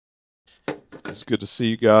It's good to see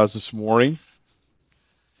you guys this morning.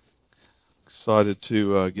 Excited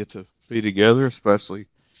to get to be together, especially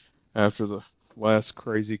after the last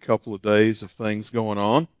crazy couple of days of things going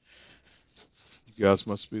on. You guys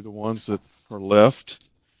must be the ones that are left.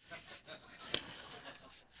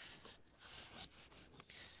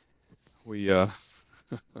 We uh,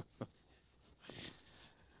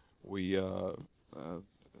 we uh,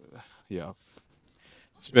 yeah,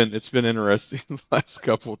 it's been interesting the last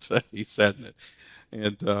couple of days, hasn't it?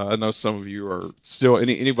 And I know some of you are still.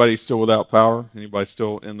 Anybody still without power? Anybody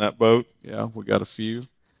still in that boat? Yeah, we got a few.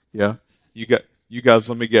 Yeah, you guys.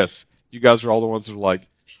 Let me guess. You guys are all the ones that are like,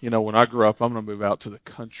 when I grow up, I'm going to move out to the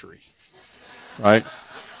country, right?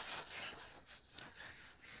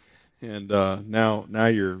 And now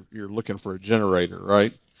you're looking for a generator,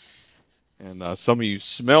 right? And some of you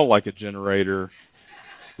smell like a generator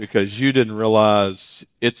because you didn't realize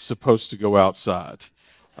it's supposed to go outside.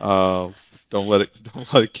 Uh, don't let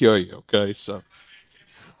it kill you, okay? So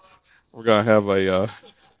we're gonna have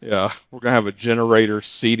a generator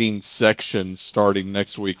seating section starting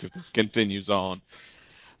next week if this continues on.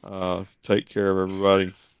 Take care of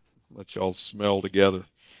everybody. Let y'all smell together.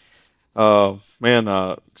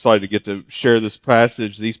 Excited to get to share these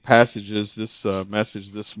passages, this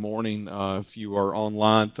message this morning. If you are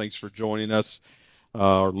online, thanks for joining us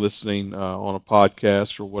or listening on a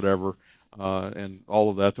podcast or whatever. And all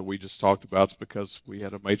of that we just talked about is because we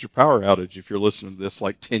had a major power outage. If you're listening to this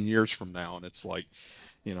like 10 years from now, and it's like,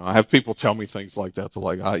 I have people tell me things like that. They're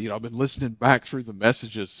like, I've been listening back through the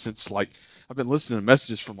messages I've been listening to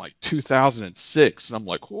messages from like 2006. And I'm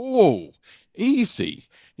like, whoa, easy.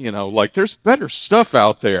 Like there's better stuff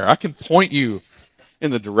out there. I can point you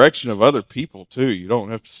in the direction of other people too. You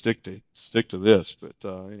don't have to stick to this. But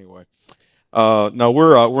anyway. No,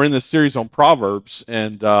 we're in this series on Proverbs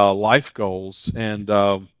and life goals, and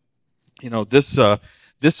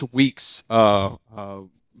this week's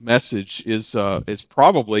message is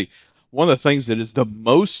probably one of the things that is the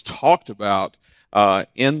most talked about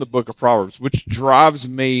in the book of Proverbs, which drives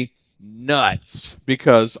me nuts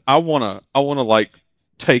because I wanna like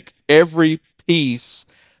take every piece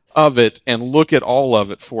of it and look at all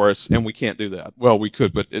of it for us, and we can't do that. Well, we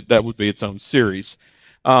could, but that would be its own series.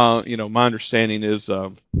 My understanding is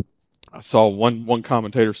I saw one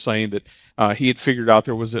commentator saying that he had figured out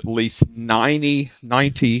there was at least 90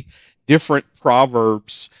 different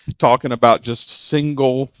proverbs talking about just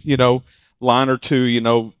single, line or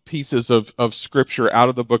two, pieces of scripture out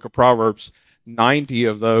of the book of Proverbs. 90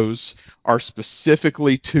 of those are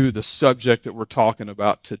specifically to the subject that we're talking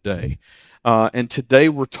about today. And today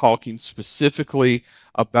we're talking specifically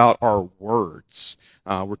about our words.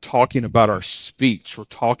 We're talking about our speech. We're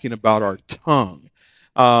talking about our tongue.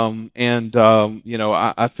 I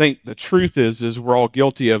think the truth is we're all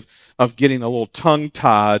guilty of getting a little tongue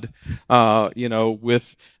tied,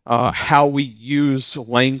 with how we use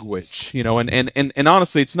language, and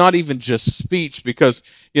honestly, it's not even just speech because,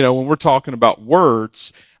 when we're talking about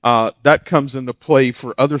words, that comes into play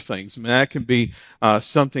for other things. I mean, that can be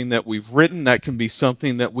something that we've written, that can be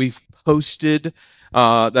something that we've posted,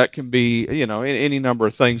 that can be, any number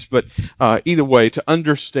of things. But either way, to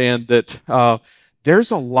understand that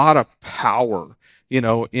there's a lot of power,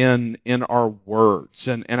 in our words,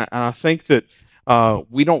 and I think that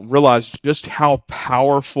we don't realize just how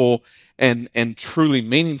powerful and truly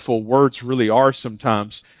meaningful words really are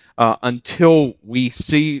sometimes until we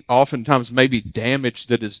see, oftentimes, maybe damage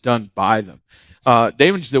that is done by them.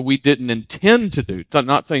 Damage that we didn't intend to do,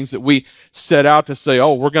 not things that we set out to say,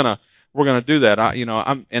 oh, we're gonna do that.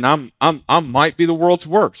 I might be the world's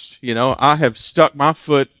worst. I have stuck my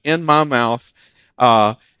foot in my mouth.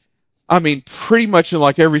 Uh, pretty much in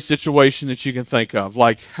like every situation that you can think of.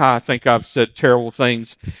 Like, I think I've said terrible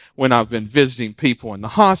things when I've been visiting people in the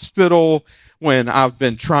hospital, when I've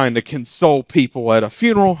been trying to console people at a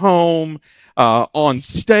funeral home, on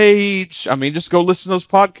stage. Just go listen to those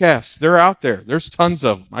podcasts. They're out there. There's tons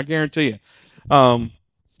of them. I guarantee you.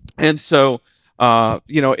 And so, I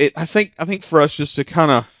think for us just to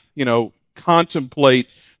kind of, contemplate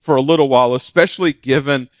for a little while, especially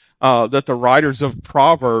given that the writers of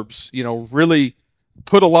Proverbs, really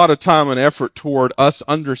put a lot of time and effort toward us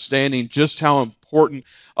understanding just how important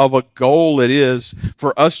of a goal it is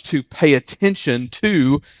for us to pay attention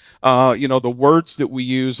to, the words that we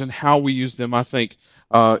use and how we use them. I think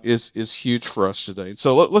is huge for us today.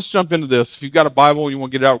 So let's jump into this. If you've got a Bible and you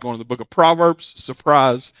want to get it out, we're going to the book of Proverbs.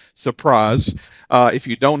 Surprise, surprise. If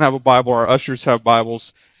you don't have a Bible, our ushers have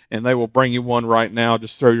Bibles, and they will bring you one right now.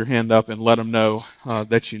 Just throw your hand up and let them know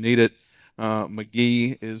that you need it.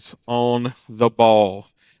 McGee is on the ball.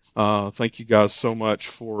 Thank you guys so much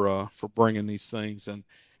for bringing these things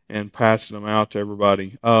and passing them out to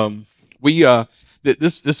everybody. We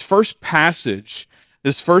this first passage.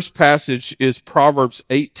 This first passage is Proverbs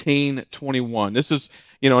 18:21. This is,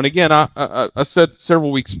 and again, I said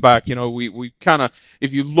several weeks back, we kind of,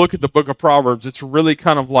 if you look at the book of Proverbs, it's really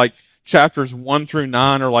kind of like chapters 1 through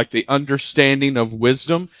 9 are like the understanding of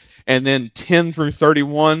wisdom, and then 10 through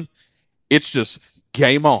 31, it's just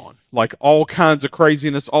game on. Like all kinds of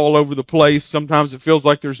craziness all over the place. Sometimes it feels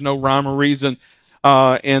like there's no rhyme or reason.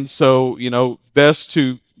 And so, best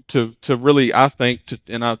to really, I think,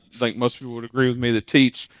 and I think most people would agree with me that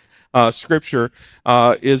teach Scripture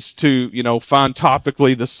is to, find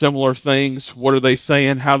topically the similar things. What are they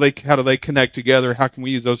saying? How do they connect together? How can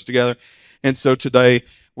we use those together? And so today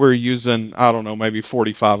we're using, I don't know, maybe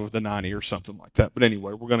 45 of the 90 or something like that. But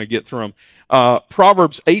anyway, we're going to get through them.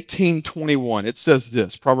 Proverbs 18:21. It says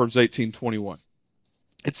this. Proverbs 18:21.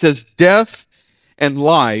 It says, "Death and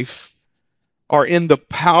life are in the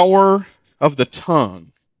power of the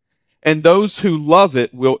tongue, and those who love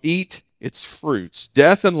it will eat its fruits."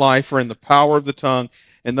 Death and life are in the power of the tongue,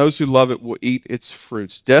 and those who love it will eat its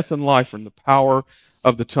fruits. Death and life are in the power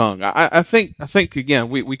of the tongue. I think again,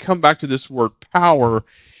 we come back to this word power,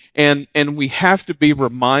 and we have to be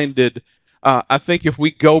reminded. I think if we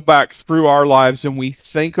go back through our lives and we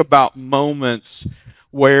think about moments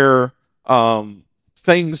where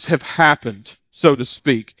things have happened, so to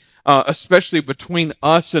speak, especially between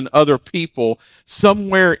us and other people,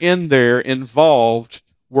 somewhere in there involved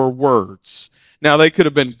were words. Now, they could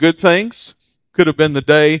have been good things, could have been the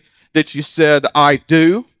day that you said, "I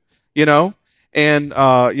do," and,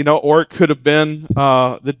 or it could have been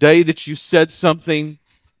the day that you said something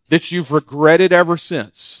that you've regretted ever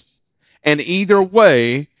since. And either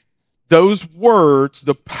way, those words,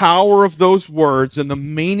 the power of those words and the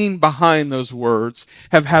meaning behind those words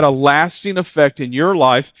have had a lasting effect in your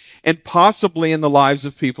life and possibly in the lives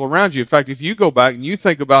of people around you. In fact, if you go back and you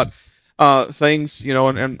think about things,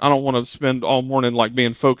 and I don't want to spend all morning like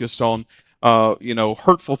being focused on,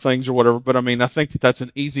 hurtful things or whatever, but I think that that's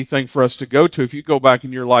an easy thing for us to go to. If you go back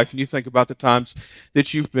in your life and you think about the times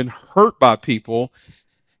that you've been hurt by people,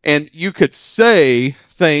 and you could say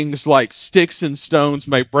things like, "Sticks and stones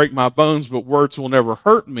may break my bones, but words will never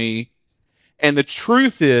hurt me." And the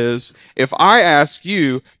truth is, if I ask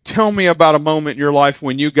you, tell me about a moment in your life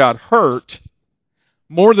when you got hurt,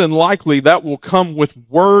 more than likely that will come with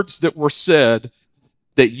words that were said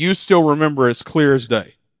that you still remember as clear as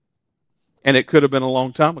day. And it could have been a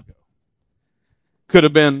long time ago. Could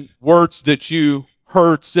have been words that you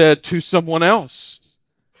heard said to someone else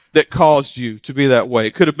that caused you to be that way.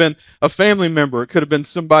 It could have been a family member. It could have been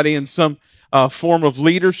somebody in some form of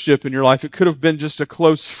leadership in your life. It could have been just a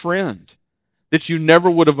close friend that you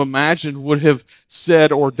never would have imagined would have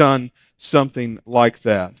said or done something like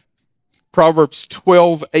that. Proverbs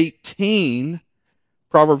 12:18.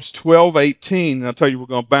 Proverbs 12:18. And I'll tell you we're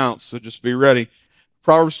going to bounce, so just be ready.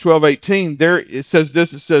 Proverbs 12:18. There it says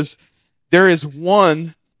this. It says, "There is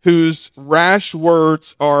one whose rash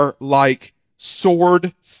words are like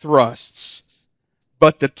sword thrusts,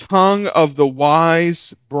 but the tongue of the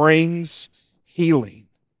wise brings healing."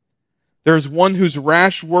 There's one whose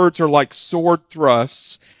rash words are like sword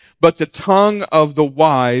thrusts, but the tongue of the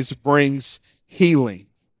wise brings healing.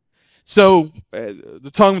 So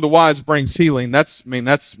the tongue of the wise brings healing. That's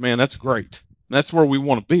great. That's where we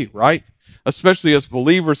want to be, right? Especially as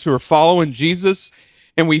believers who are following Jesus,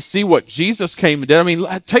 and we see what Jesus came and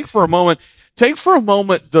did. Take for a moment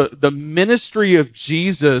the ministry of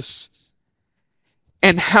Jesus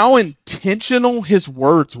and how intentional his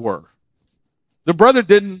words were. The brother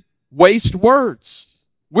didn't waste words.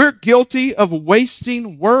 We're guilty of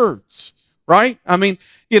wasting words, right?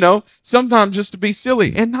 Sometimes just to be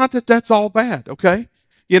silly, and not that that's all bad, okay?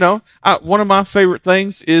 One of my favorite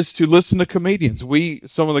things is to listen to comedians.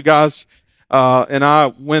 Some of the guys and I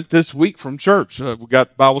went this week from church. We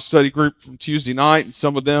got Bible study group from Tuesday night, and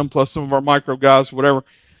some of them, plus some of our micro guys,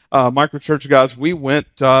 micro church guys, we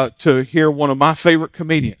went to hear one of my favorite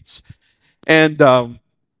comedians. And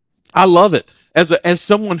I love it. As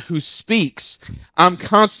someone who speaks, I'm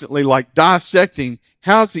constantly like dissecting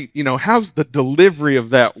how's the delivery of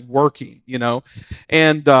that working,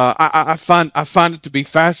 and I find it to be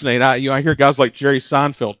fascinating. I hear guys like Jerry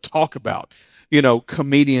Seinfeld talk about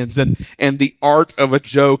comedians and the art of a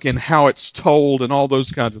joke and how it's told and all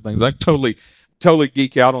those kinds of things. I totally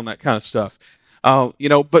geek out on that kind of stuff. But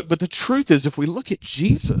the truth is, if we look at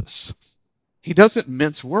Jesus, he doesn't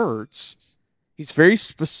mince words. He's very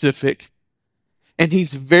specific, and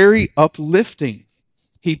he's very uplifting.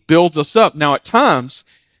 He builds us up. Now, at times,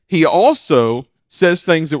 he also says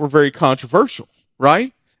things that were very controversial,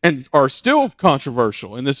 right? And are still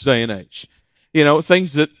controversial in this day and age.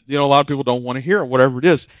 Things that, a lot of people don't want to hear or whatever it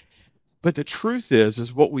is. But the truth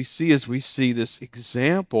is what we see is we see this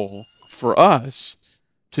example for us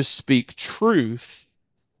to speak truth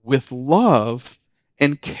with love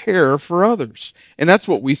and care for others. And that's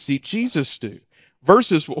what we see Jesus do.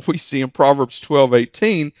 Versus what we see in Proverbs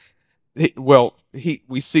 12:18.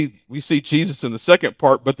 We see Jesus in the second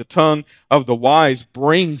part, but the tongue of the wise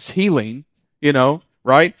brings healing,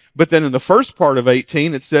 right? But then in the first part of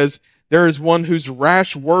 18, it says, there is one whose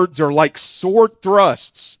rash words are like sword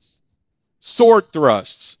thrusts. Sword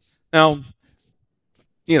thrusts. Now,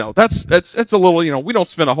 that's a little, we don't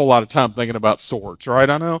spend a whole lot of time thinking about swords, right?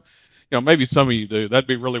 I know, maybe some of you do. That'd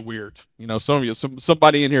be really weird. Some of you,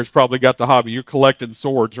 somebody in here has probably got the hobby. You're collecting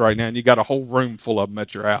swords right now, and you got a whole room full of them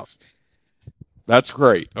at your house. That's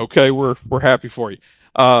great. Okay, we're happy for you.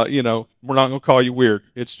 We're not going to call you weird.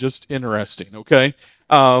 It's just interesting. Okay,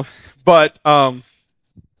 but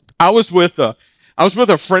I was with a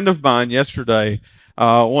friend of mine yesterday.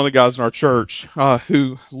 One of the guys in our church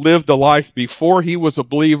who lived a life before he was a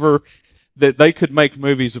believer that they could make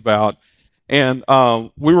movies about. And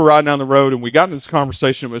we were riding down the road, and we got into this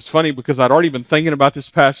conversation. It was funny because I'd already been thinking about this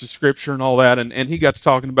passage of Scripture and all that, and he got to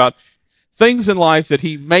talking about things in life that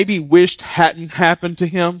he maybe wished hadn't happened to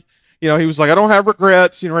him. He was like, I don't have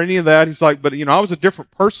regrets, or any of that. He's like, but, I was a different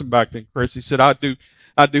person back then, Chris. He said, I do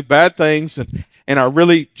bad things, and I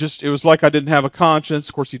really just, it was like I didn't have a conscience.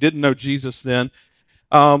 Of course, he didn't know Jesus then.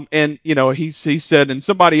 He said, and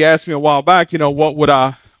somebody asked me a while back, what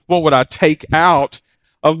would I take out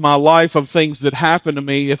of my life of things that happened to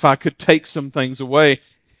me if I could take some things away?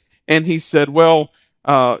 And he said, well,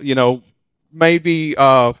 maybe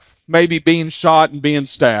being shot and being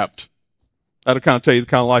stabbed. That'll kind of tell you the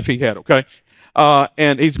kind of life he had. Okay.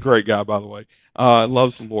 And he's a great guy, by the way,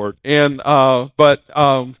 loves the Lord. And, and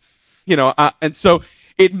so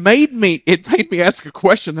it made me ask a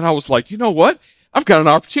question that I was like, you know what? I've got an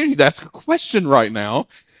opportunity to ask a question right now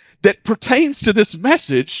that pertains to this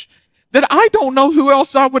message that I don't know who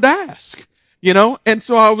else I would ask, And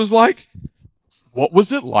so I was like, what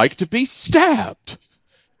was it like to be stabbed?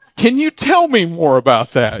 Can you tell me more about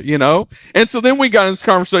that, And so then we got in this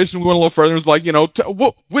conversation, we went a little further, and it was like,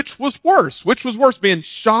 which was worse? Which was worse, being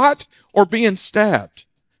shot or being stabbed?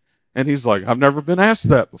 And he's like, I've never been asked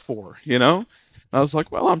that before, And I was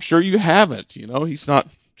like, well, I'm sure you haven't, He's not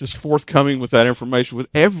just forthcoming with that information with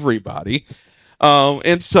everybody. But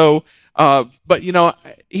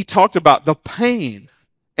he talked about the pain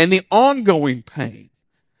and the ongoing pain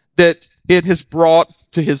that it has brought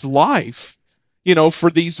to his life, for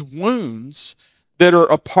these wounds that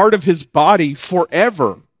are a part of his body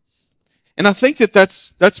forever. And I think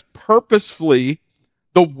that's purposefully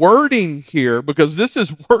the wording here, because this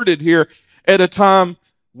is worded here at a time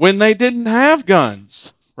when they didn't have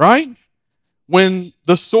guns, right? When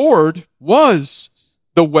the sword was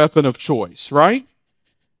the weapon of choice, right?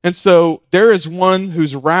 And so there is one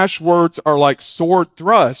whose rash words are like sword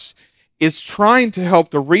thrusts, is trying to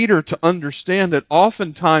help the reader to understand that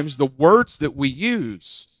oftentimes the words that we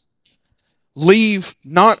use leave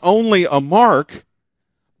not only a mark,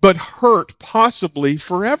 but hurt possibly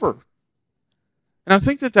forever. And I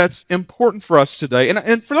think that that's important for us today.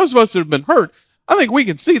 And for those of us that have been hurt, I think we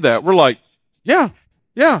can see that. We're like, yeah,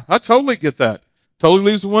 I totally get that.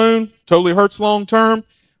 Totally leaves a wound, totally hurts long term.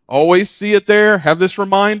 Always see it there, have this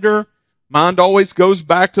reminder. Mind always goes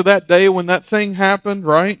back to that day when that thing happened,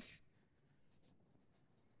 right?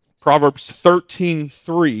 Proverbs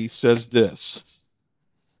 13:3 says this.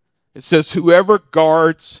 It says, whoever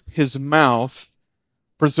guards his mouth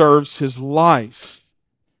preserves his life.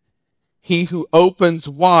 He who opens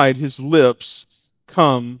wide his lips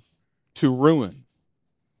come to ruin.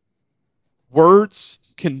 Words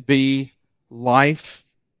can be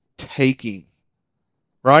life-taking,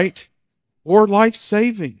 right? Or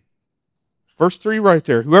life-saving. Verse 3 right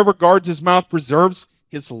there. Whoever guards his mouth preserves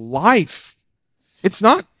his life. It's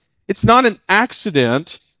not an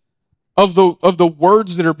accident of the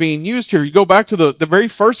words that are being used here. You go back to the very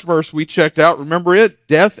first verse we checked out. Remember it?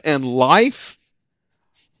 Death and life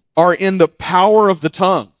are in the power of the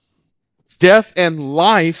tongue. Death and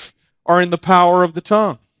life are in the power of the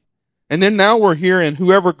tongue. And then now we're here in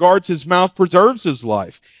whoever guards his mouth preserves his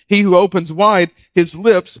life. He who opens wide his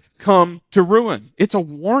lips come to ruin. It's a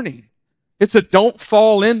warning. It's a don't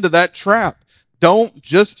fall into that trap. Don't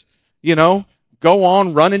just, go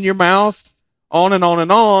on running your mouth on and on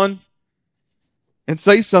and on and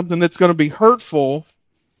say something that's going to be hurtful,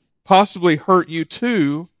 possibly hurt you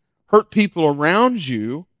too, hurt people around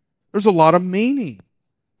you. There's a lot of meaning.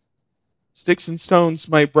 Sticks and stones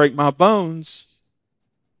may break my bones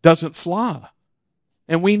doesn't fly.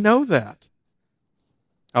 And we know that.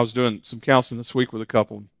 I was doing some counseling this week with a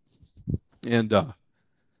couple, and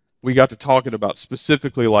we got to talking about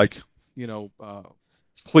specifically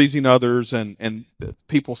pleasing others and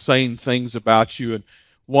people saying things about you. And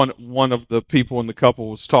one of the people in the couple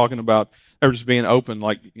was talking about, they were just being open.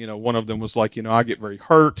 One of them was like, I get very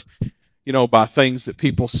hurt, by things that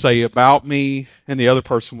people say about me. And the other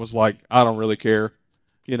person was like, I don't really care,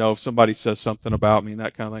 if somebody says something about me and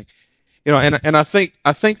that kind of thing. And I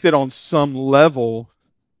think that on some level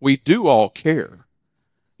we do all care.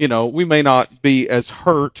 We may not be as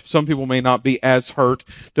hurt. Some people may not be as hurt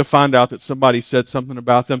to find out that somebody said something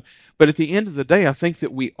about them. But at the end of the day, I think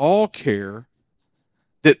that we all care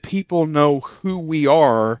that people know who we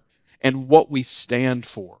are and what we stand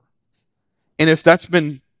for. And if that's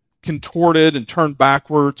been contorted and turned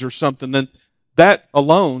backwards or something, then that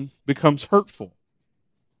alone becomes hurtful.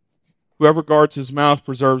 Whoever guards his mouth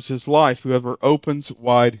preserves his life. Whoever opens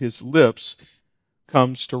wide his lips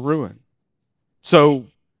comes to ruin. So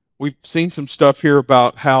we've seen some stuff here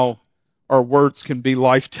about how our words can be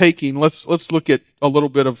life-taking. Let's look at a little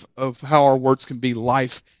bit of how our words can be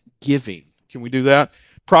life-giving. Can we do that?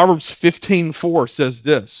 Proverbs 15:4 says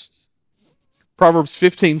this. Proverbs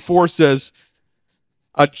 15:4 says,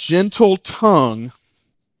 a gentle tongue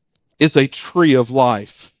is a tree of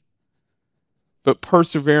life, but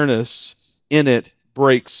perseverance in it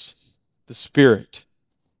breaks the spirit.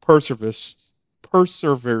 Perverseness,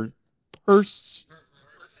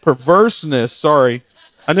 sorry.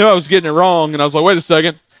 I knew I was getting it wrong, and I was like, wait a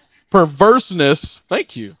second. Perverseness,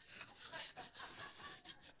 thank you.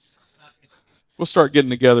 We'll start getting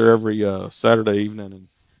together every Saturday evening and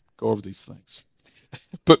go over these things.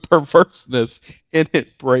 But perverseness in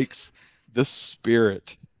it breaks the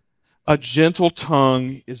spirit. A gentle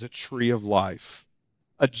tongue is a tree of life.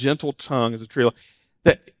 A gentle tongue is a tree of life.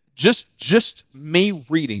 That just me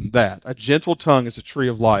reading that, a gentle tongue is a tree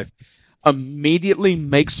of life, immediately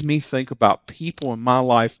makes me think about people in my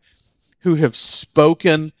life who have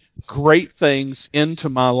spoken great things into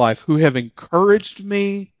my life, who have encouraged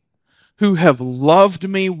me, who have loved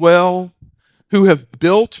me well, who have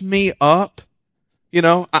built me up.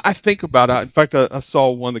 I think about it. In fact, I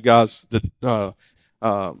saw one of the guys that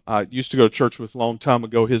I used to go to church with a long time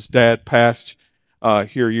ago. His dad passed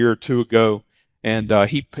here a year or two ago, and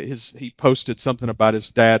he posted something about his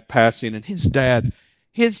dad passing, and his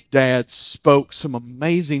dad spoke some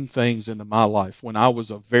amazing things into my life when I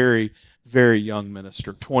was a very, very young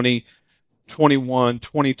minister, 20, 21,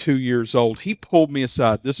 22 years old. He pulled me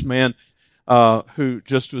aside. This man who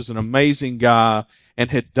just was an amazing guy and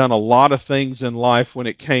had done a lot of things in life when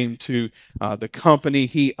it came to the company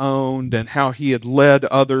he owned and how he had led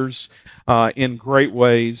others in great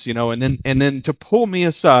ways, and then to pull me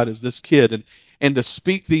aside as this kid and to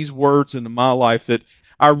speak these words into my life that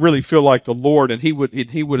I really feel like the Lord, and he would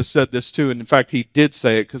have said this too, and in fact he did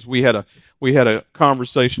say it, because we had a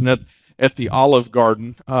conversation at the Olive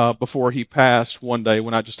Garden before he passed one day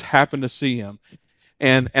when I just happened to see him,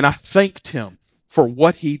 and I thanked him for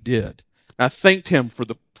what he did. I thanked him for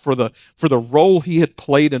the role he had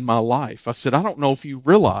played in my life. I said, I don't know if you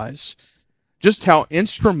realize just how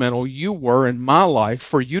instrumental you were in my life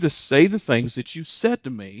for you to say the things that you said to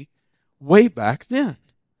me way back then.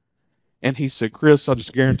 And he said, Chris, I'll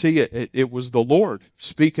just guarantee you, it was the Lord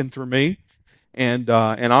speaking through me. And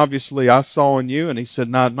obviously I saw in you. And he said,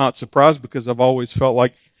 no, I'm not surprised, because I've always felt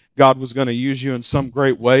like God was going to use you in some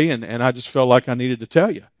great way. And I just felt like I needed to tell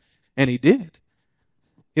you. And he did.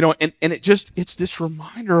 And it's this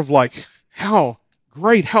reminder of like how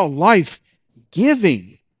great, how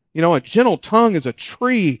life-giving. A gentle tongue is a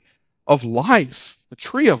tree of life. A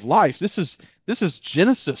tree of life. This is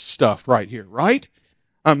Genesis stuff right here, right?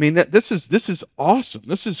 I mean, this is awesome.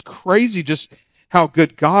 This is crazy, just how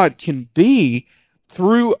good God can be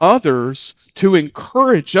through others to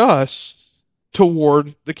encourage us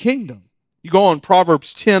toward the kingdom. You go on,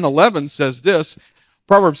 Proverbs 10:11 says this.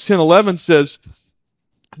 Proverbs 10:11 says,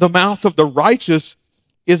 the mouth of the righteous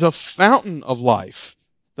is a fountain of life.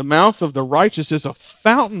 The mouth of the righteous is a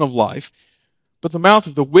fountain of life, but the mouth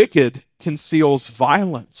of the wicked conceals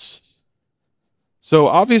violence. So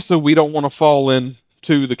obviously we don't want to fall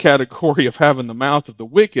into the category of having the mouth of the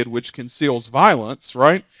wicked, which conceals violence,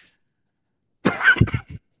 right?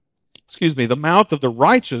 Excuse me. The mouth of the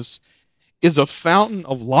righteous is a fountain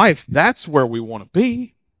of life. That's where we want to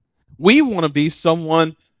be. We want to be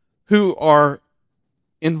someone who are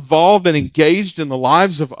involved and engaged in the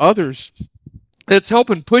lives of others, that's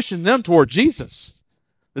helping pushing them toward Jesus,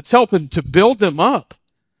 that's helping to build them up.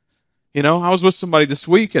 I was with somebody this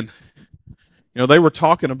week, and They were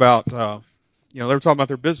talking about,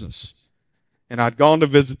 their business, and I'd gone to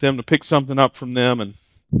visit them to pick something up from them,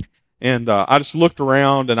 and I just looked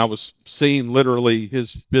around, and I was seeing literally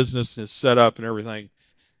his business, his setup, and everything,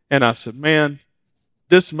 and I said, "Man,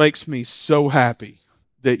 this makes me so happy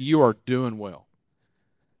that you are doing well."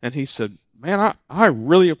 And he said, "Man, I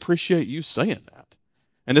really appreciate you saying that."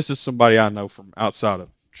 And this is somebody I know from outside of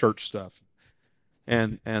church stuff.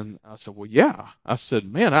 And I said, "Well, yeah." I said,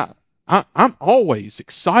 "Man, I'm always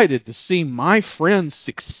excited to see my friends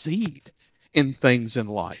succeed in things in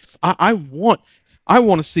life. I want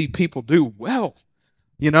to see people do well,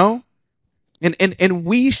 you know? And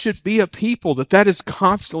we should be a people that is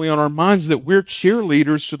constantly on our minds, that we're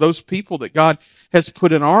cheerleaders to those people that God has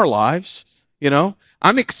put in our lives,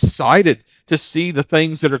 I'm excited to see the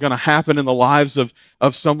things that are going to happen in the lives of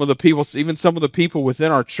some of the people, even some of the people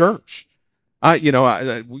within our church.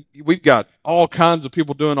 We've got all kinds of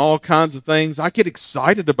people doing all kinds of things. I get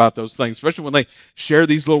excited about those things, especially when they share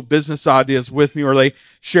these little business ideas with me, or they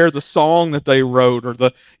share the song that they wrote, or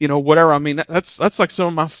whatever. I mean, that's like some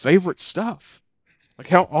of my favorite stuff. Like,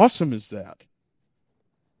 how awesome is that?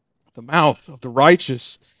 The mouth of the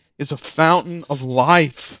righteous is a fountain of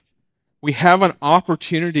life. We have an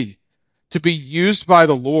opportunity to be used by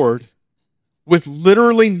the Lord with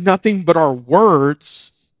literally nothing but our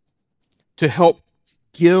words to help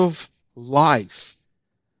give life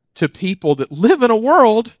to people that live in a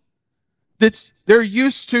world they're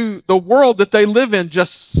used to the world that they live in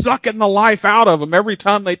just sucking the life out of them every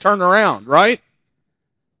time they turn around, right?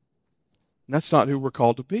 And that's not who we're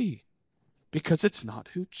called to be, because it's not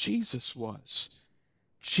who Jesus was.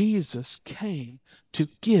 Jesus came to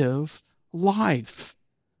give life.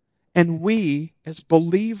 And we, as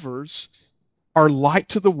believers, are light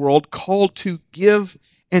to the world, called to give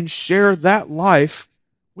and share that life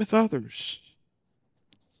with others.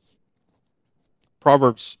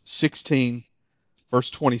 Proverbs 16, verse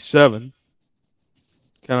 27,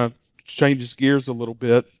 kind of changes gears a little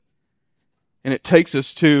bit, and it takes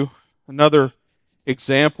us to another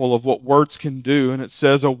example of what words can do. And it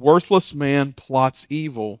says, "A worthless man plots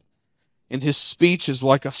evil, and his speech is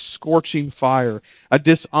like a scorching fire. A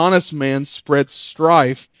dishonest man spreads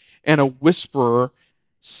strife, and a whisperer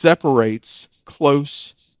separates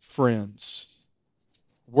close friends."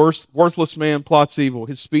 Worthless man plots evil.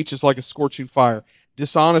 His speech is like a scorching fire.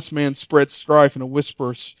 Dishonest man spreads strife, and a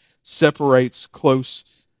whisperer separates close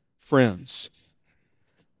friends.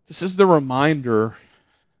 This is the reminder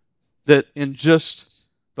that in just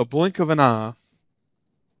the blink of an eye,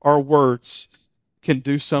 our words can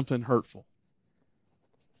do something hurtful.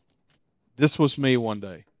 This was me one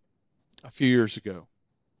day, a few years ago.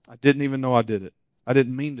 I didn't even know I did it. I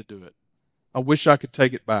didn't mean to do it. I wish I could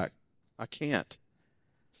take it back. I can't.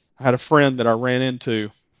 I had a friend that I ran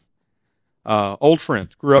into, old friend,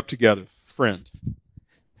 grew up together, friend.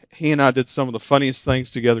 He and I did some of the funniest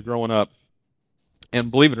things together growing up.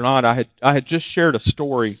 And believe it or not, I had just shared a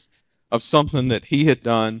story of something that he had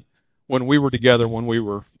done when we were together, when we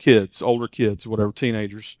were kids, older kids, whatever,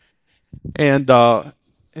 teenagers. And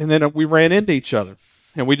then we ran into each other.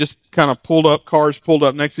 And we just kind of cars pulled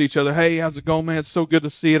up next to each other. "Hey, how's it going, man? It's so good to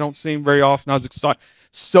see you. I don't see him very often." I was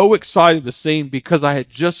so excited to see him, because I had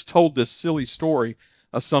just told this silly story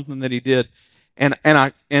of something that he did. And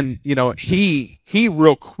he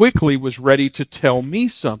real quickly was ready to tell me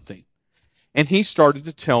something. And he started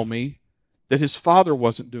to tell me that his father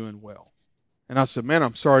wasn't doing well. And I said, "Man,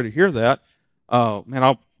 I'm sorry to hear that.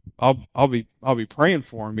 Man, I'll be praying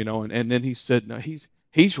for him, And then he said, "No, he's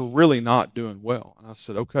really not doing well." And I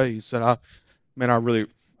said, "Okay." He said, I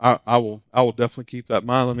will definitely keep that in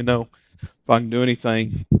mind. Let me know if I can do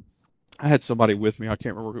anything." I had somebody with me. I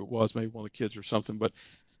can't remember who it was, maybe one of the kids or something. But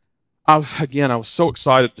I was so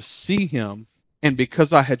excited to see him. And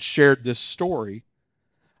because I had shared this story,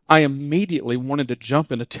 I immediately wanted to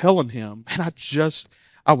jump into telling him. And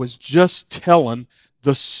I was just telling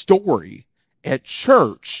the story at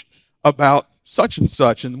church about such and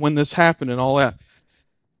such, and when this happened and all that.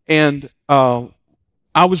 And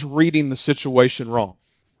I was reading the situation wrong.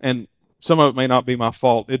 And some of it may not be my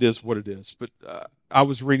fault. It is what it is. But I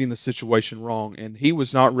was reading the situation wrong, and he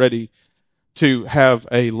was not ready to have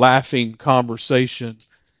a laughing conversation.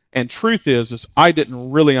 And truth is I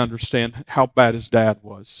didn't really understand how bad his dad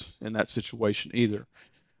was in that situation either.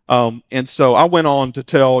 And so I went on to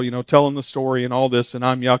tell him the story and all this, and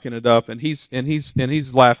I'm yucking it up, and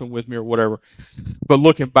he's laughing with me or whatever. But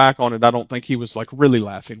looking back on it, I don't think he was like really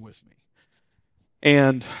laughing with me.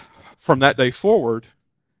 And from that day forward,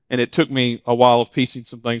 and it took me a while of piecing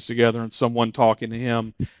some things together and someone talking to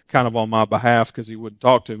him kind of on my behalf because he wouldn't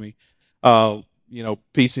talk to me.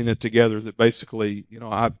 piecing it together that basically,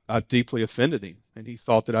 I deeply offended him, and he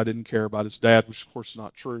thought that I didn't care about his dad, which of course is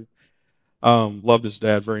not true. Loved his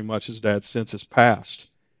dad very much. His dad since has passed.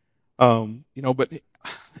 But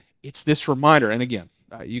it's this reminder, and again,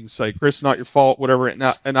 you can say, Chris, not your fault, whatever, and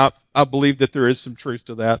I believe that there is some truth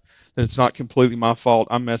to that it's not completely my fault.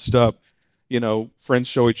 I messed up. Friends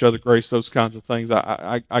show each other grace, those kinds of things.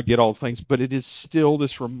 I get all the things, but it is still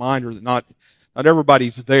this reminder that not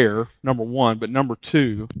everybody's there, number one, but number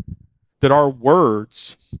two, that our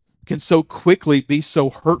words can so quickly be so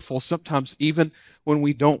hurtful, sometimes even when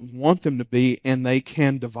we don't want them to be, and they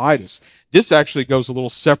can divide us. This actually goes a little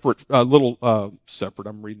separate.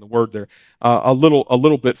 I'm reading the word there. A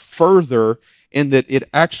little bit further, in that it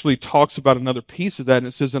actually talks about another piece of that, and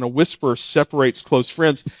it says, "And a whisper separates close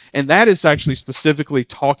friends," and that is actually specifically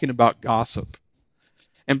talking about gossip.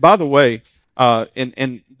 And by the way,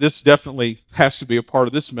 and this definitely has to be a part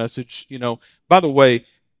of this message. By the way,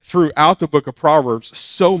 throughout the book of Proverbs,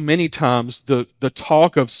 so many times the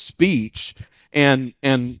talk of speech and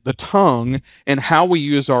the tongue and how we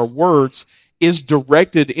use our words is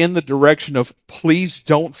directed in the direction of, please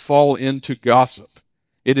don't fall into gossip.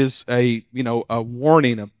 It is a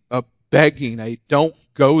warning, a begging, a don't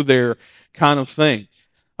go there kind of thing.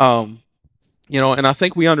 And I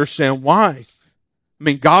think we understand why.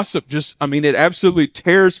 Gossip it absolutely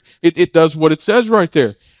tears, it does what it says right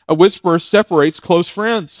there. A whisper separates close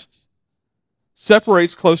friends.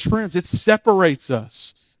 Separates close friends. It separates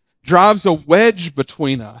us. Drives a wedge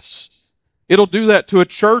between us. It'll do that to a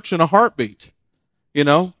church in a heartbeat.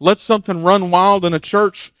 Let something run wild in a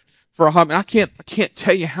church for a hot. I can't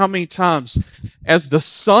tell you how many times, as the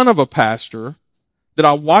son of a pastor, that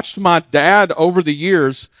I watched my dad over the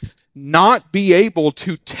years not be able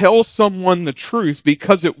to tell someone the truth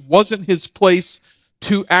because it wasn't his place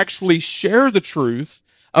to actually share the truth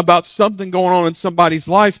about something going on in somebody's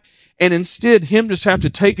life, and instead him just have to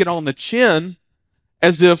take it on the chin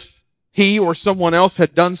as if he or someone else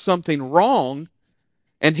had done something wrong,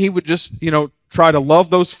 and he would just, try to love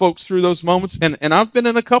those folks through those moments. And I've been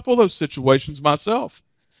in a couple of those situations myself,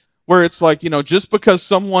 where it's like, just because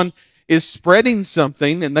someone is spreading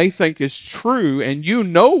something and they think is true, and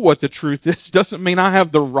what the truth is, doesn't mean I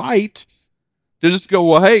have the right to just go,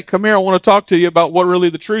 well, hey, come here, I want to talk to you about what really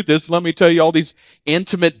the truth is. Let me tell you all these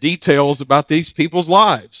intimate details about these people's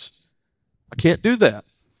lives. I can't do that.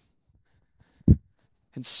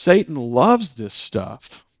 And Satan loves this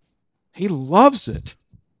stuff. He loves it.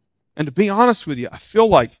 And to be honest with you, I feel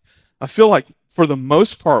like for the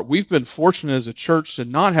most part, we've been fortunate as a church to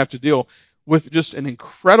not have to deal with just an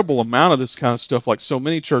incredible amount of this kind of stuff, like so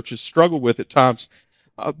many churches struggle with at times.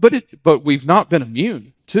 But we've not been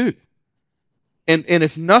immune too. And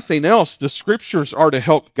if nothing else, the scriptures are to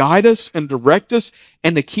help guide us and direct us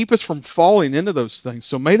and to keep us from falling into those things.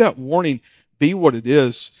 So may that warning be what it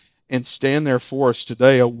is and stand there for us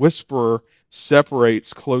today. A whisperer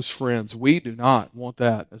separates close friends. We do not want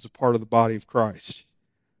that as a part of the body of Christ.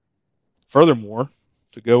 Furthermore,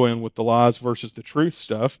 to go in with the lies versus the truth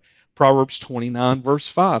stuff, Proverbs 29 verse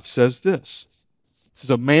 5 says this. It says,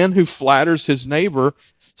 "A man who flatters his neighbor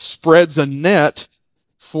spreads a net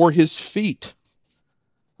for his feet."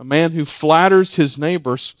 A man who flatters his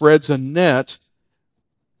neighbor spreads a net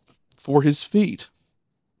for his feet.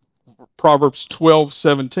 Proverbs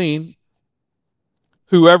 12:17,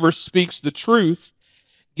 "Whoever speaks the truth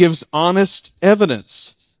gives honest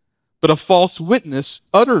evidence, but a false witness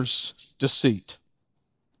utters deceit."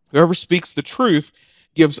 Whoever speaks the truth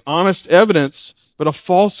gives honest evidence, but a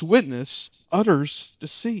false witness utters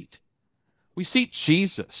deceit. We see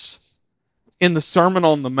Jesus in the Sermon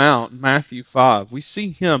on the Mount, Matthew 5. We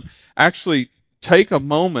see him actually take a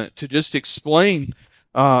moment to just explain,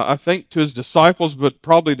 I think to his disciples, but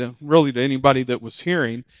probably to anybody that was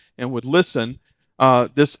hearing and would listen,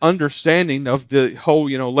 this understanding of the whole,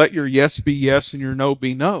 let your yes be yes and your no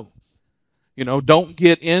be no. Don't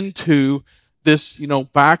get into this,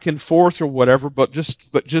 back and forth or whatever, but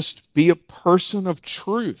just be a person of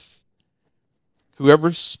truth.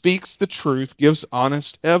 Whoever speaks the truth gives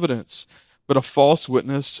honest evidence, but a false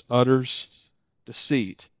witness utters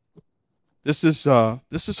deceit. This is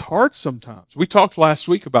hard sometimes. We talked last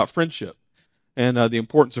week about friendship and the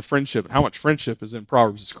importance of friendship and how much friendship is in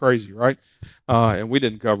Proverbs. It's crazy, right? And we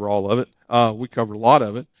didn't cover all of it. We covered a lot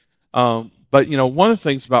of it. But one of the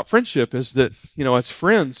things about friendship is that, as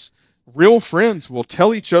friends, real friends will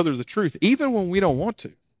tell each other the truth, even when we don't want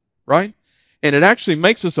to, right? And it actually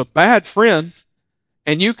makes us a bad friend,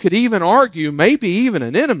 and you could even argue, maybe even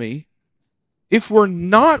an enemy, if we're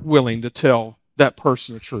not willing to tell that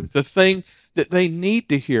person the truth, the thing that they need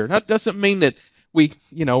to hear. That doesn't mean that we,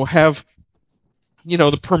 have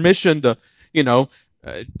the permission to,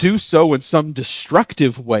 do so in some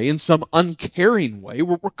destructive way, in some uncaring way.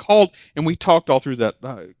 We're called, and we talked all through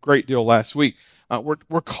that great deal last week.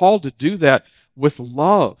 We're called to do that with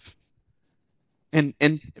love and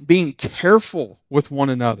being careful with one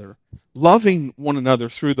another, loving one another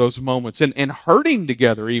through those moments, and hurting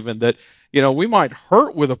together, even that, we might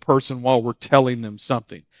hurt with a person while we're telling them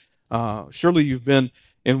something. Surely you've been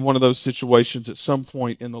in one of those situations at some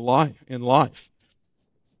point in life.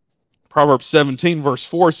 Proverbs 17 verse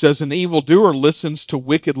 4 says, "An evildoer listens to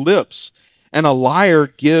wicked lips, and a liar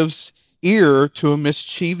gives ear to a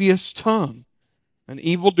mischievous tongue." An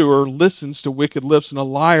evildoer listens to wicked lips, and a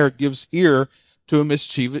liar gives ear to a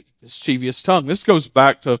mischievous tongue. This goes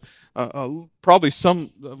back to probably some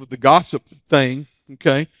of the gossip thing,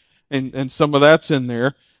 okay? And some of that's in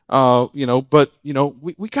there, but,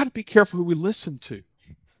 we got to be careful who we listen to.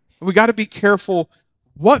 We got to be careful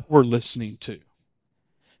what we're listening to.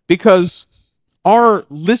 Because our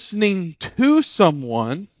listening to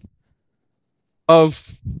someone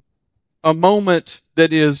of a moment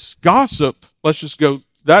that is gossip, let's just go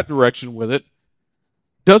that direction with it,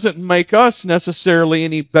 doesn't make us necessarily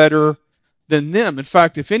any better than them. In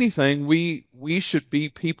fact, if anything, we should be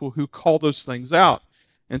people who call those things out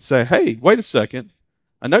and say, "Hey, wait a second.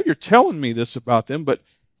 I know you're telling me this about them, but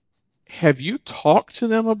have you talked to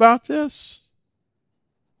them about this?"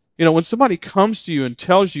 When somebody comes to you and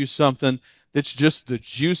tells you something that's just the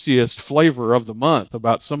juiciest flavor of the month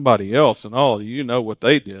about somebody else, and you know what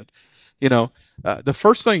they did, the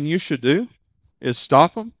first thing you should do is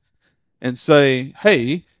stop them and say,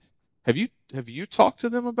 "Hey, have you talked to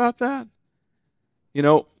them about that?"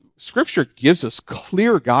 Scripture gives us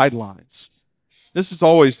clear guidelines. This is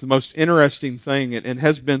always the most interesting thing, and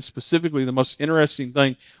has been specifically the most interesting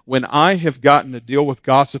thing when I have gotten to deal with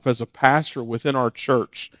gossip as a pastor within our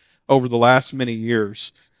church over the last many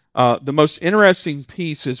years. The most interesting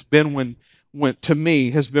piece has been when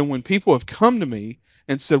people have come to me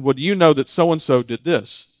and said, "Well, do you know that so-and-so did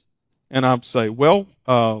this?" And I'd say, "Well,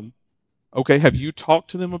 okay, have you talked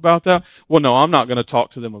to them about that?" "Well, no, I'm not going to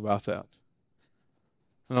talk to them about that."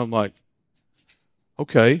 And I'm like,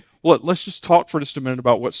 okay, well, let's just talk for just a minute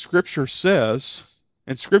about what Scripture says.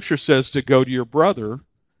 And Scripture says to go to your brother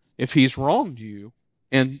if he's wronged you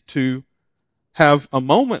and to have a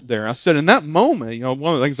moment there. I said, in that moment,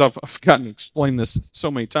 one of the things I've gotten to explain this so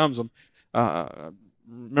many times, I've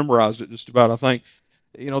memorized it just about, I think,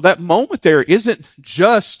 that moment there isn't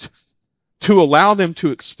just to allow them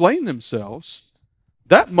to explain themselves.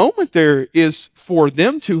 That moment there is for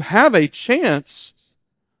them to have a chance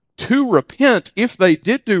to repent if they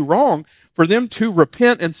did do wrong, for them to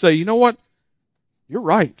repent and say, "You know what? You're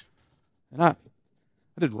right. And I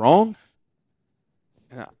did wrong.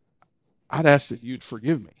 And I'd ask that you'd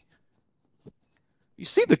forgive me." You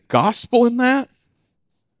see the gospel in that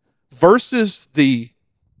versus the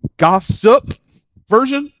gossip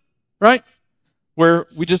version, right? Where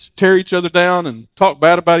we just tear each other down and talk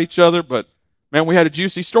bad about each other, but man, we had a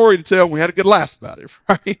juicy story to tell and we had a good laugh about it,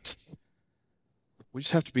 right? We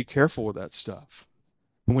just have to be careful with that stuff.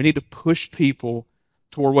 And we need to push people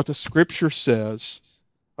toward what the Scripture says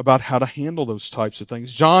about how to handle those types of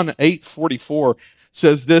things. John 8:44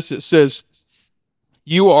 says this. It says,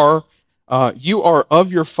 you are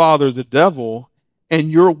of your father the devil, and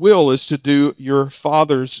your will is to do your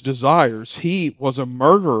father's desires. He was a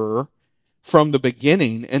murderer from the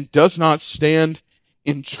beginning and does not stand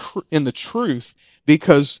in the truth,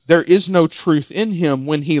 because there is no truth in him.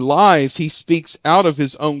 When he lies, he speaks out of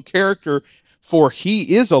his own character, for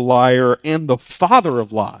he is a liar and the father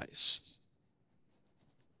of lies.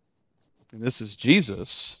 And this is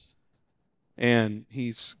Jesus, and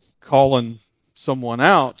he's calling someone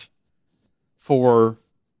out for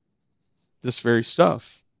this very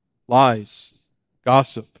stuff. Lies,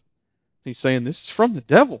 gossip. He's saying this is from the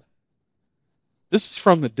devil. This is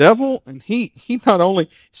from the devil, and it's not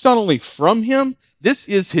only from him, this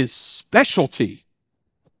is his specialty.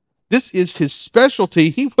 This is his specialty.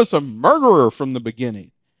 He was a murderer from the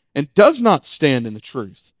beginning and does not stand in the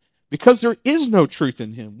truth, because there is no truth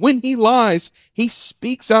in him. When he lies, he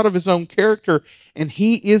speaks out of his own character, and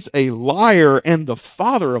he is a liar and the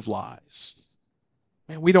father of lies.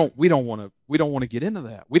 Man, we don't want to get into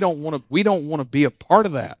that. We don't want to be a part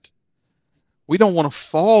of that. We don't want to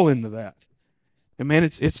fall into that. And man,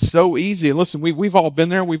 it's so easy. And listen, we've all been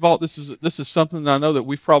there. This is something that I know that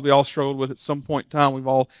we've probably all struggled with at some point in time. We've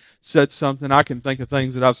all said something. I can think of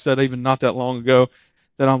things that I've said even not that long ago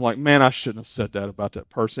that I'm like, man, I shouldn't have said that about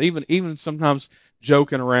that person. Even sometimes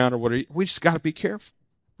joking around or whatever. We just got to be careful.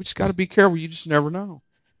 We just got to be careful. You just never know.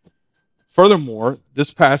 Furthermore,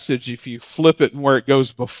 this passage, if you flip it and where it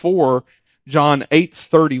goes before, John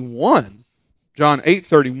 8:31, John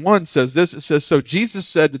 8:31 says this. It says, "So Jesus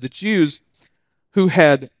said to the Jews who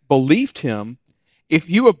had believed him, 'If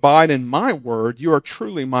you abide in my word, you are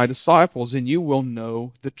truly my disciples, and you will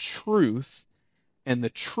know the truth, and the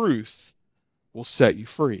truth will set you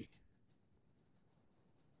free.'"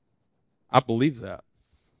 I believe that.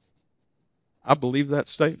 I believe that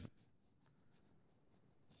statement.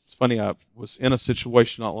 It's funny, I was in a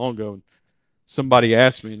situation not long ago, and somebody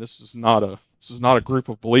asked me, and this is not a group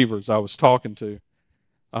of believers I was talking to,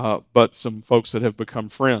 but some folks that have become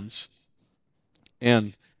friends.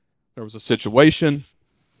 And there was a situation,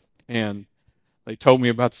 and they told me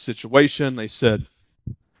about the situation. They said,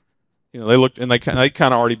 they looked, and they kind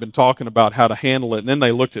of already been talking about how to handle it, and then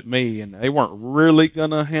they looked at me, and they weren't really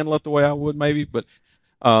gonna handle it the way I would, maybe, but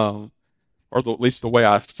at least the way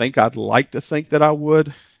I think I'd like to think that I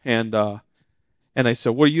would. And they said,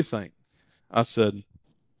 "What do you think?" I said,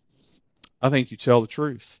 "I think you tell the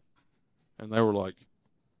truth." And they were like,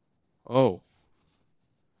 "Oh,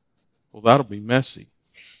 well, that'll be messy."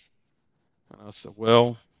 And I said,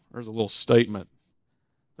 "Well, there's a little statement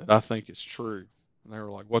that I think is true." And they were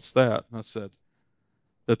like, "What's that?" And I said,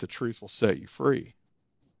 "That the truth will set you free."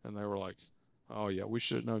 And they were like, "Oh, yeah, we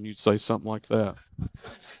should have known you'd say something like that."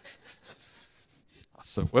 I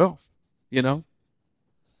said, "Well,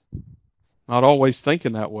 not always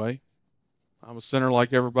thinking that way. I'm a sinner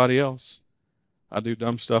like everybody else. I do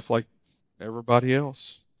dumb stuff like everybody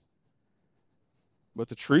else. But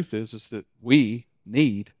the truth is that we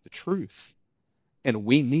need the truth. And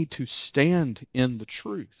we need to stand in the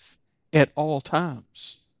truth at all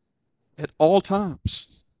times. At all times.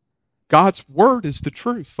 God's word is the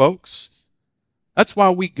truth, folks. That's why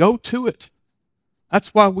we go to it.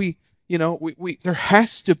 That's why we there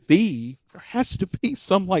has to be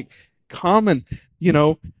some common,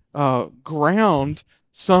 ground,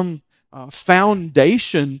 some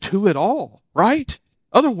foundation to it all, right?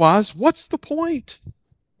 Otherwise, what's the point?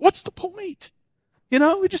 What's the point?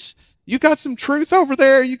 You got some truth over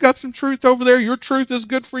there, you got some truth over there. Your truth is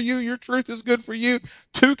good for you, your truth is good for you.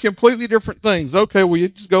 Two completely different things. Okay, well, you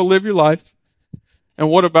just go live your life. And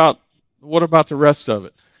what about the rest of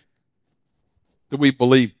it? Do we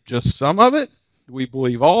believe just some of it? Do we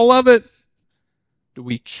believe all of it? Do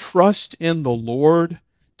we trust in the Lord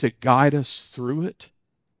to guide us through it?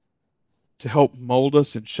 To help mold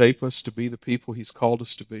us and shape us to be the people He's called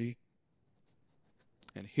us to be?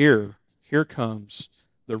 And here comes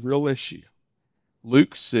the real issue.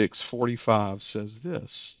 Luke 6:45 says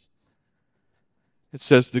this. It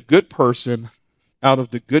says, "The good person out of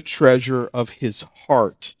the good treasure of his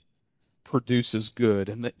heart produces good,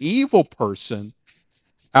 and the evil person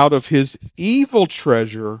out of his evil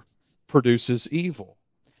treasure produces evil.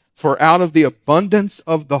 For out of the abundance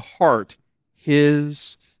of the heart,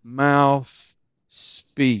 his mouth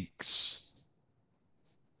speaks."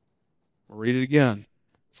 I'll read it again.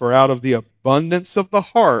 For out of the abundance of the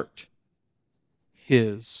heart,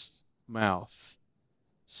 his mouth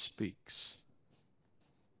speaks.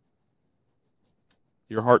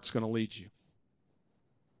 Your heart's going to lead you.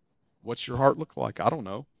 What's your heart look like? I don't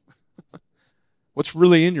know. What's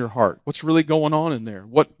really in your heart? What's really going on in there?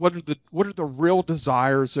 What are the real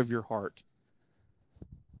desires of your heart?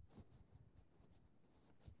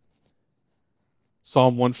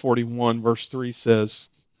 Psalm 141 verse 3 says,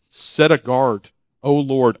 "Set a guard, O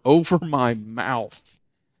Lord, over my mouth.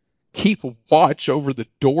 Keep watch over the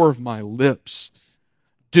door of my lips.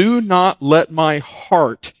 Do not let my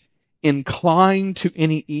heart incline to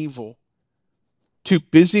any evil, to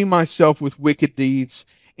busy myself with wicked deeds,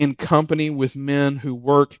 in company with men who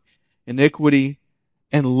work iniquity,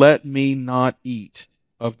 and let me not eat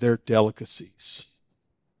of their delicacies."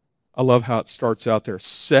 I love how it starts out there.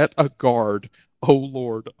 Set a guard, O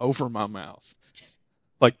Lord, over my mouth.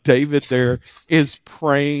 Like David there is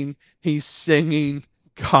praying, he's singing,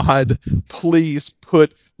 God, please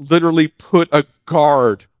literally put a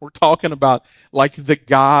guard. We're talking about like the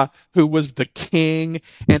guy who was the king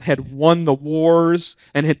and had won the wars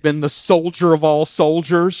and had been the soldier of all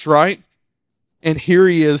soldiers, right? And here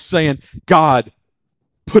he is saying, God,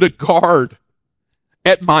 put a guard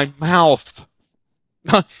at my mouth.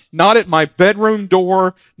 Not at my bedroom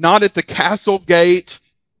door, not at the castle gate,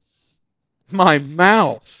 my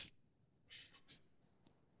mouth.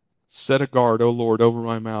 Set a guard, O Lord, over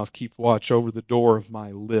my mouth. Keep watch over the door of my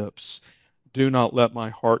lips. Do not let my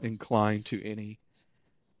heart incline to any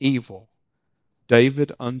evil.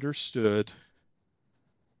 David understood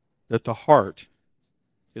that the heart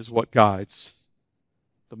is what guides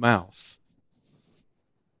the mouth.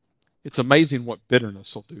 It's amazing what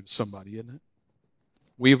bitterness will do to somebody, isn't it?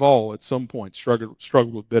 We've all, at some point,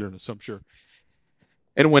 struggled with bitterness, I'm sure.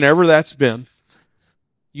 And whenever that's been,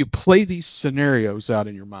 you play these scenarios out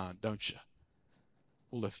in your mind, don't you?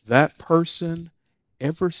 Well, if that person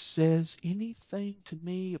ever says anything to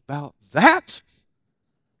me about that,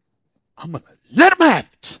 I'm going to let them have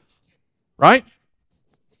it. Right?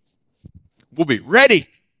 We'll be ready.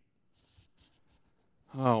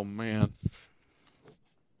 Oh, man.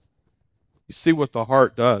 You see what the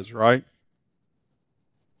heart does, right?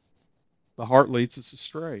 The heart leads us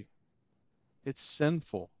astray. It's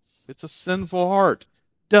sinful. It's a sinful heart.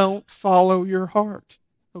 Don't follow your heart.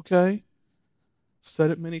 Okay? I've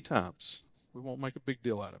said it many times. We won't make a big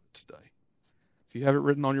deal out of it today. If you have it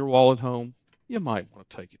written on your wall at home, you might want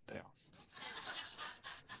to take it down.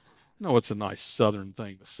 I know it's a nice southern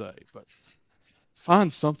thing to say, but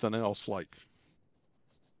find something else like,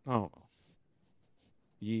 I don't know,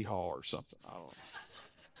 yeehaw or something. I don't know.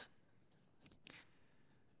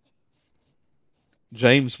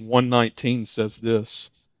 James 1:19 says this.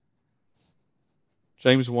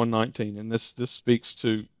 James 1:19, and this speaks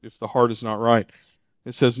to if the heart is not right.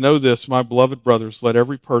 It says, "Know this, my beloved brothers, let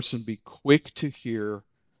every person be quick to hear,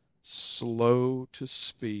 slow to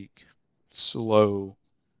speak, slow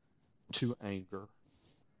to anger."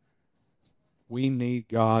 We need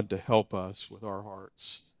God to help us with our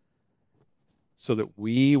hearts so that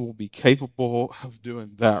we will be capable of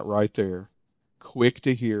doing that right there. Quick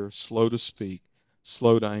to hear, slow to speak,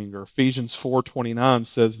 slow to anger. Ephesians 4:29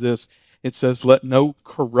 says this. It says, "Let no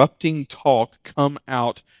corrupting talk come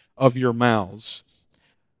out of your mouths,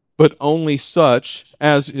 but only such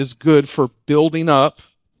as is good for building up,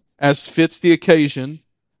 as fits the occasion,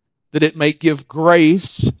 that it may give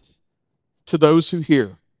grace to those who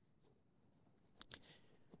hear."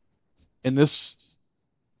 And this,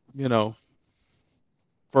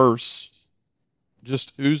 verse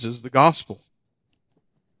just oozes the gospel.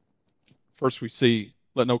 First we see,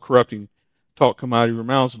 let no corrupting talk come out of your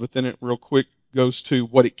mouths, but then it real quick goes to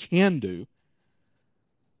what it can do,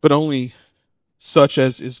 but only such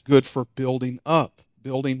as is good for building up,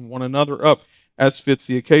 building one another up, as fits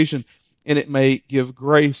the occasion, and it may give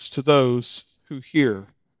grace to those who hear.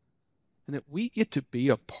 And that we get to be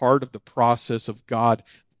a part of the process of God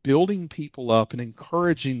building people up and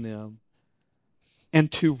encouraging them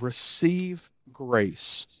and to receive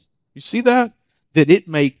grace. You see that? That it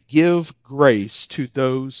may give grace to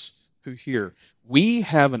those who hear. We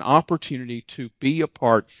have an opportunity to be a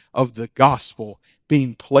part of the gospel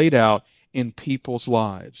being played out in people's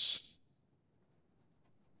lives.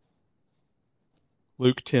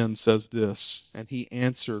 Luke 10 says this, and he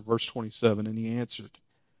answered, verse 27, and he answered,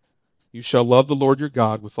 "You shall love the Lord your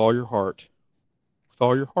God with all your heart,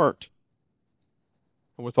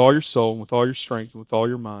 and with all your soul, and with all your strength, and with all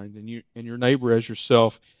your mind, and your neighbor as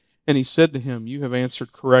yourself." And he said to him, "You have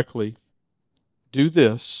answered correctly. Do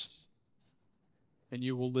this, and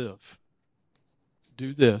you will live.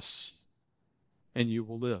 Do this, and you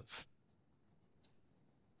will live."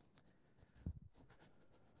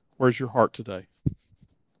 Where's your heart today?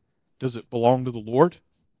 Does it belong to the Lord?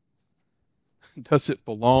 Does it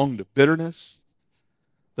belong to bitterness?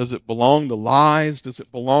 Does it belong to lies? Does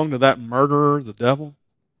it belong to that murderer, the devil?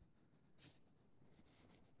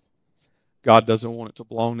 God doesn't want it to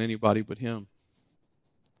belong to anybody but him.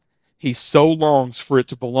 He so longs for it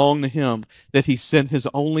to belong to him that he sent his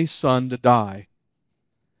only son to die.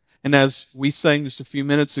 And as we sang just a few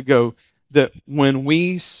minutes ago, that when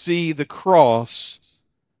we see the cross,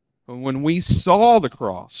 when we saw the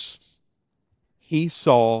cross, he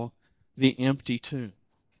saw the empty tomb.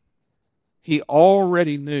 He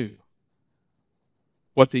already knew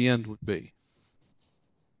what the end would be.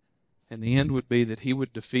 And the end would be that he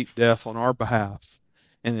would defeat death on our behalf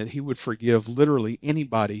and that he would forgive literally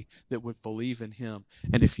anybody that would believe in him.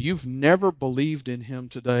 And if you've never believed in him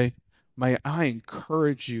today, may I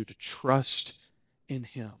encourage you to trust in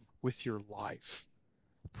him with your life.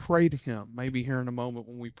 Pray to him, maybe here in a moment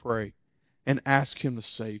when we pray, and ask him to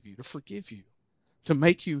save you, to forgive you, to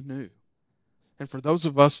make you new. And for those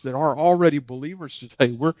of us that are already believers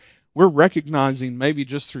today, we're recognizing maybe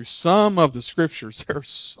just through some of the scriptures, there are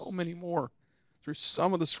so many more, through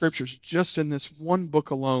some of the scriptures, just in this one book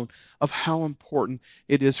alone, of how important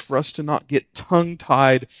it is for us to not get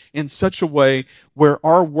tongue-tied in such a way where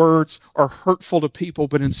our words are hurtful to people,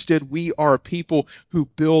 but instead we are a people who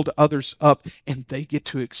build others up and they get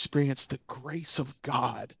to experience the grace of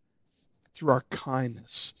God through our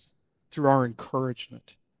kindness, through our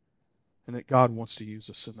encouragement, and that God wants to use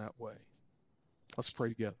us in that way. Let's pray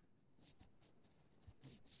together.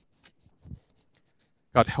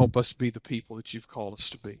 God, help us be the people that you've called us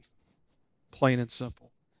to be. plain and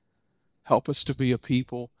simple. Help us to be a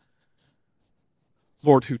people,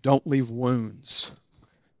 Lord, who don't leave wounds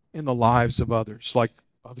in the lives of others like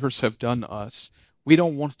others have done to us. We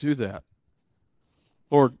don't want to do that.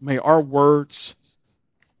 Lord, may our words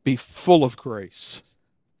be full of grace,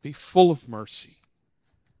 be full of mercy,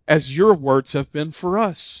 as your words have been for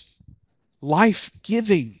us,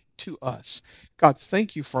 life-giving to us. God,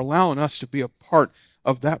 thank you for allowing us to be a part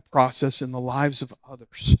of that process in the lives of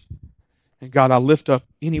others. And God, I lift up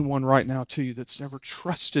anyone right now to you that's never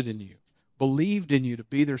trusted in you, believed in you to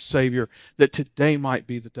be their Savior, that today might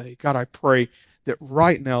be the day. God, I pray that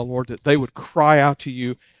right now, Lord, that they would cry out to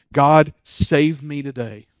you, God, save me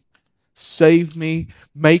today. Save me,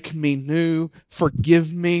 make me new,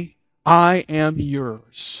 forgive me. I am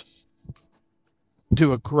yours.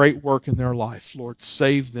 Do a great work in their life, Lord.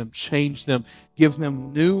 Save them, change them, give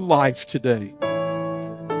them new life today.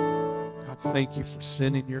 God, thank you for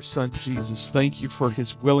sending your Son, Jesus. Thank you for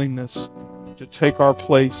his willingness to take our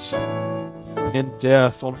place in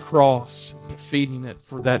death on a cross, defeating it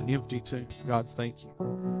for that empty tomb. God, thank you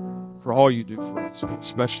for all you do for us,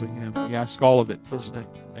 especially him. We ask all of it in his name.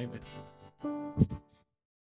 Amen.